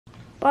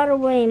By the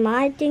way,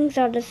 my things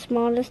are the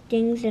smallest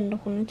things in the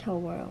whole entire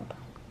world.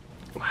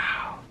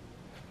 Wow.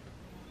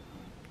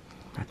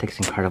 That takes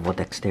incredible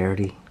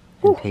dexterity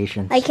and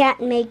patience. I can't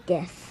make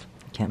this.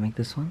 You can't make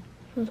this one?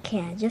 Okay,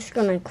 I'm just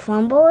gonna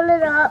crumble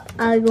it up.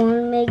 I'm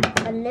gonna make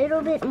a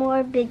little bit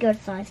more bigger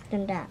size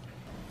than that.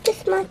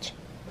 This much.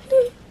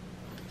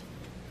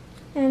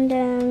 And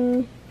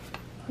then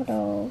put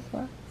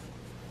over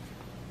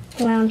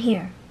around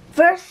here.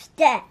 First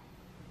step.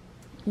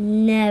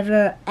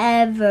 Never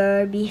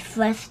ever be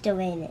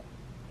frustrated.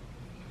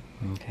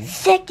 Okay.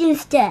 Second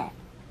step.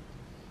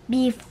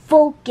 Be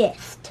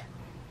focused.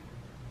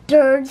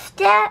 Third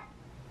step.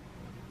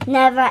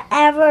 Never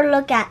ever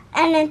look at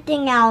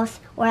anything else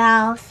or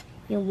else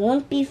you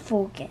won't be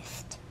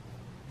focused.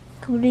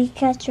 Cootie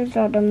catchers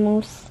are the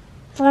most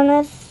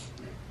funnest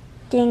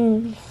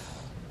things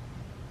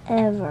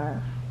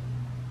ever.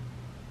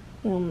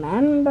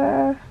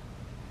 Remember,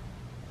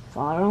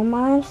 follow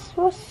my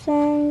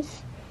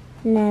instructions.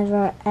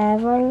 Never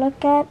ever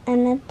look at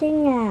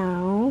anything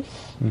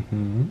else.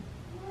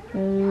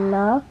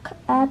 Look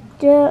at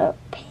the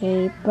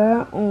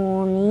paper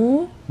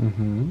only.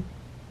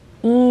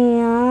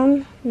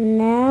 And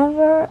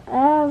never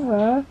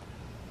ever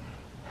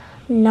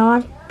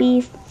not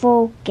be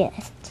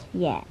focused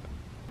yet.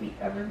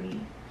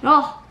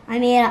 Oh, I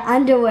made an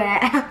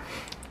underwear.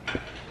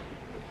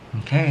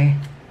 Okay,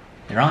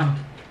 you're on.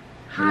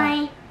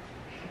 Hi,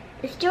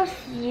 it's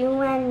just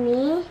you and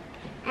me,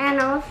 and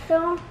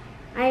also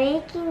I'm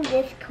making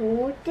this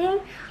cool thing.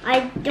 I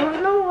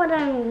don't know what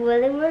I'm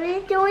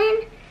really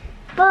doing,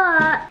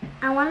 but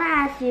I want to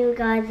ask you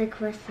guys a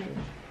question.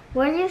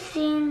 Were you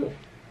seeing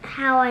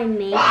how I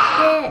made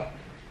it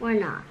or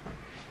not?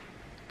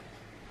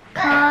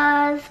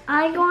 Cause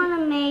I'm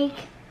gonna make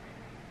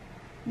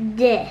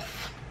this.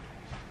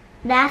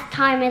 Last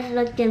time it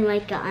looked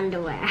like an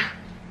underwear.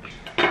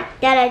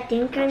 That I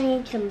think I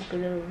need some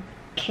glue.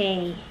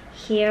 Okay,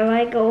 here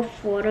I go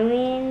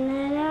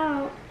following it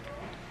out.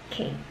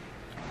 Okay,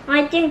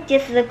 I think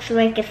this looks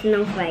like a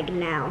snowflake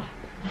now.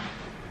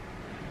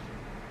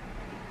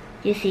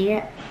 You see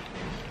it?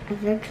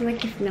 It looks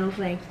like a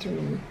snowflake to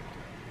me.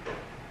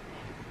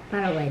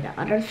 By the way, the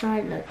other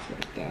side looks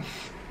like this.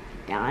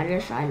 The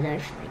other side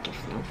looks like a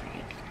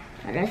snowflake.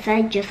 The other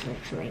side just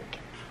looks like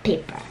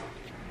paper.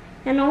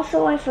 And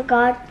also I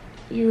forgot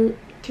to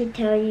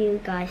tell you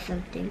guys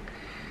something.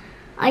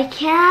 I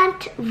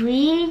can't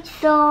read,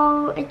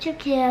 so it's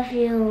okay if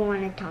you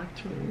want to talk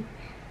to me.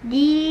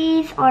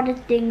 These are the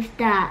things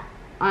that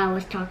I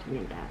was talking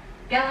about.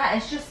 Galahad,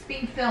 it's just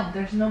being filmed.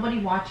 There's nobody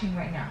watching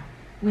right now.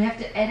 We have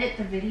to edit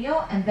the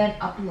video and then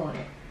upload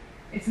it.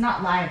 It's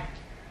not live.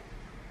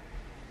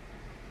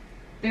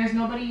 There's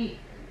nobody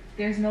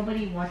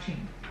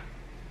watching.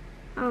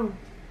 Oh.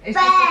 It's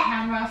just a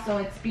camera, so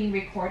it's being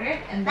recorded,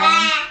 and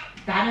then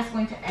Dad is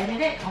going to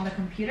edit it on the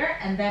computer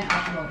and then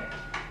upload it.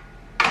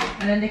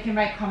 And then they can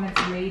write comments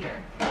later.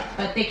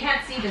 But they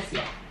can't see this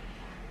yet.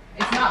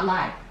 It's not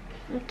live.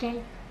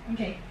 Okay.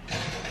 Okay.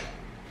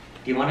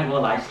 Do you want to go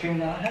live stream,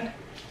 Galahad?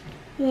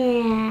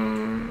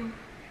 Yeah.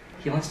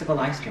 He wants to go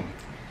live stream.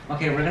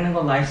 Okay, we're gonna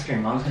go live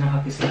stream. Mom's gonna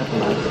help you set up a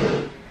live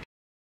stream.